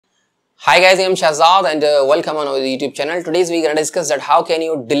Hi guys, I am Shahzad and welcome on our YouTube channel. Today we're going to discuss that how can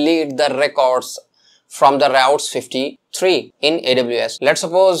you delete the records from the routes 53 in AWS. Let's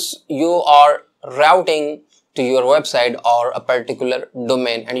suppose you are routing to your website or a particular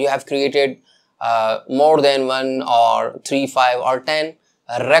domain and you have created more than 1 or 3, 5 or 10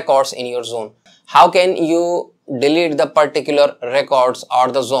 records in your zone. How can you delete the particular records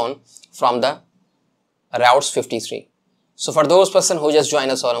or the zone from the routes 53? So for those person who just joined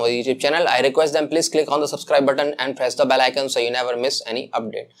us on our YouTube channel, I request them please click on the subscribe button and press the bell icon so you never miss any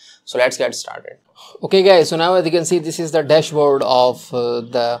update. So let's get started. Okay guys, so now as you can see, this is the dashboard of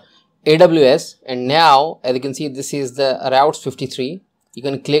the AWS, and now as you can see, this is the routes 53. You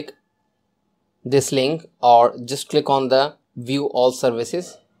can click this link or just click on the view all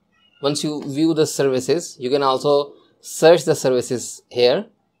services. Once you view the services, you can also search the services here.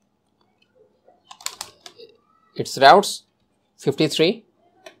 It's routes 53.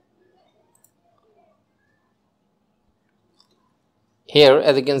 Here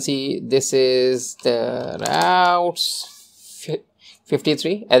as you can see, this is the routes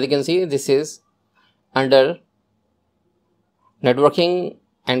 53. As you can see, this is under networking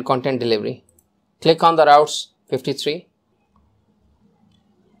and content delivery. Click on the routes 53.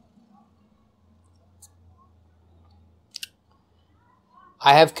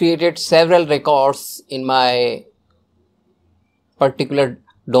 I have created several records in my particular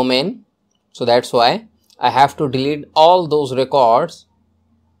domain, so that's why I have to delete all those records.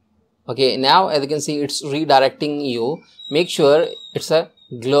 Okay, now as you can see, it's redirecting you. Make sure it's a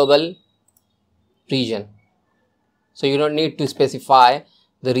global region, so you don't need to specify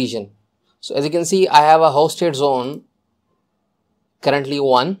the region. So as you can see, I have a hosted zone currently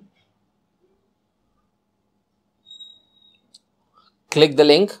 1. Click the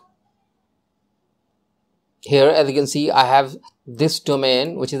link. Here as you can see, I have this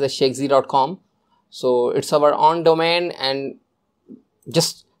domain which is the shakesy.com. so it's our own domain, and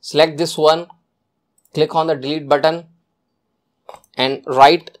just select this one, click on the delete button and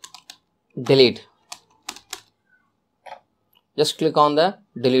write delete. Just click on the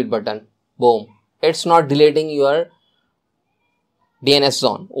delete button. Boom, it's not deleting your DNS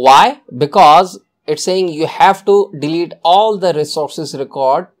zone. Why? Because it's saying you have to delete all the resources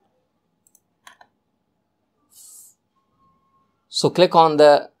record. So click on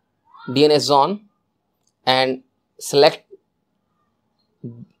the DNS zone and select,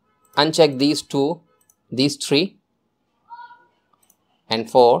 uncheck these 3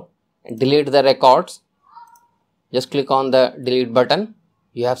 and 4 and delete the records. Just click on the delete button.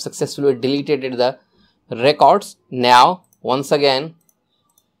 You have successfully deleted the records. Now once again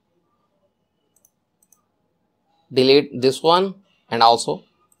delete this one and also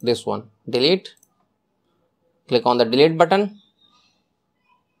this one. Delete. Click on the delete button.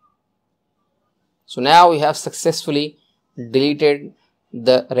 So now we have successfully deleted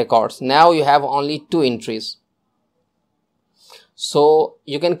the records. Now you have only 2 entries. So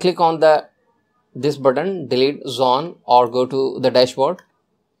you can click on this button, delete zone, or go to the dashboard.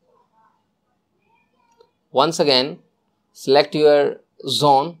 Once again select your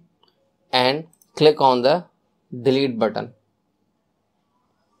zone and click on the delete button.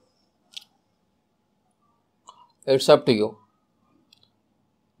 It's up to you.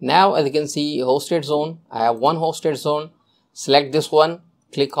 Now as you can see, hosted zone, I have one hosted zone. Select this one,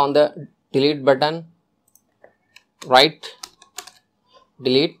 click on the delete button, write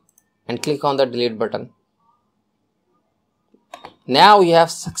delete and click on the delete button. Now you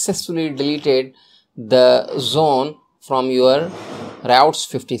have successfully deleted the zone from your routes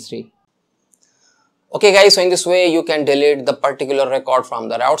 53. Okay guys, so in this way you can delete the particular record from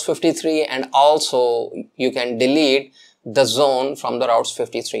the routes 53 and also you can delete the zone from the routes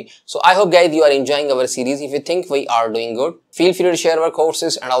 53. So I hope guys you are enjoying our series. If you think we are doing good, feel free to share our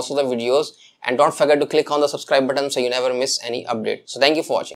courses and also the videos, and don't forget to click on the subscribe button so you never miss any update. So thank you for watching.